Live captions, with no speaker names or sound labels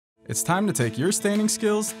It's time to take your staining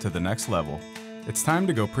skills to the next level. It's time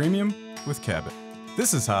to go premium with Cabot.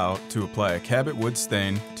 This is how to apply a Cabot wood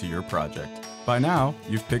stain to your project. By now,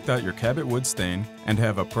 you've picked out your Cabot wood stain and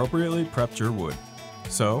have appropriately prepped your wood.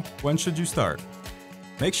 So, when should you start?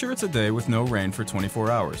 Make sure it's a day with no rain for 24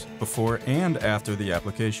 hours, before and after the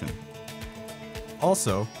application.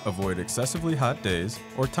 Also, avoid excessively hot days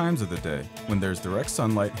or times of the day when there's direct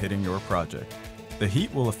sunlight hitting your project. The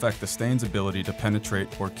heat will affect the stain's ability to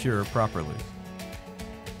penetrate or cure properly.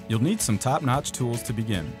 You'll need some top-notch tools to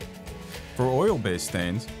begin. For oil-based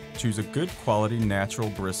stains, choose a good quality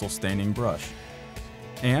natural bristle staining brush.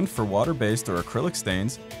 And for water-based or acrylic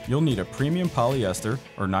stains, you'll need a premium polyester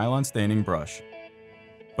or nylon staining brush.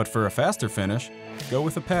 But for a faster finish, go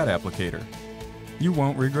with a pad applicator. You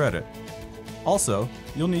won't regret it. Also,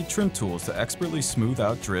 you'll need trim tools to expertly smooth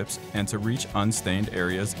out drips and to reach unstained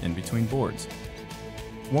areas in between boards.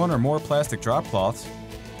 One or more plastic drop cloths,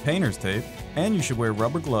 painter's tape, and you should wear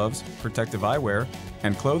rubber gloves, protective eyewear,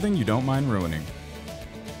 and clothing you don't mind ruining.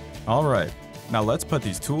 Alright, now let's put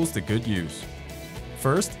these tools to good use.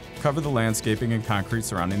 First, cover the landscaping and concrete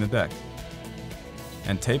surrounding the deck,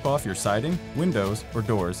 and tape off your siding, windows, or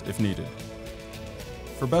doors if needed.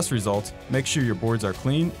 For best results, make sure your boards are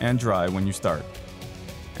clean and dry when you start.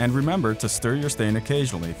 And remember to stir your stain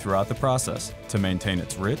occasionally throughout the process to maintain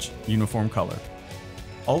its rich, uniform color.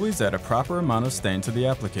 Always add a proper amount of stain to the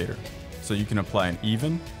applicator, so you can apply an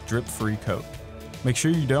even, drip-free coat. Make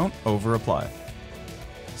sure you don't over-apply.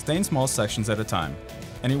 Stain small sections at a time,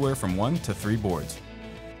 anywhere from 1 to 3 boards.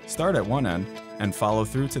 Start at one end and follow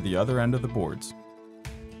through to the other end of the boards.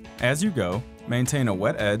 As you go, maintain a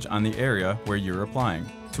wet edge on the area where you're applying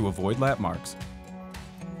to avoid lap marks.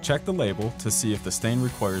 Check the label to see if the stain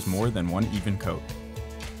requires more than one even coat.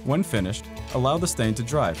 When finished, allow the stain to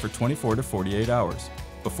dry for 24 to 48 hours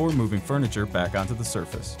before moving furniture back onto the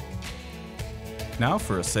surface. Now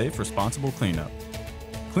for a safe, responsible cleanup.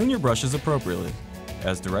 Clean your brushes appropriately,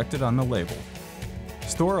 as directed on the label.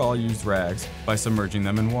 Store all used rags by submerging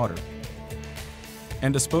them in water.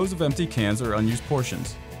 And dispose of empty cans or unused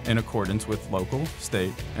portions in accordance with local,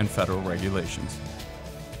 state, and federal regulations.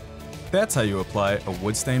 That's how you apply a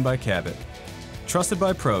wood stain by Cabot. Trusted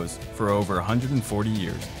by pros for over 140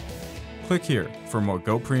 years. Click here for more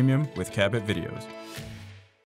Go Premium with Cabot videos.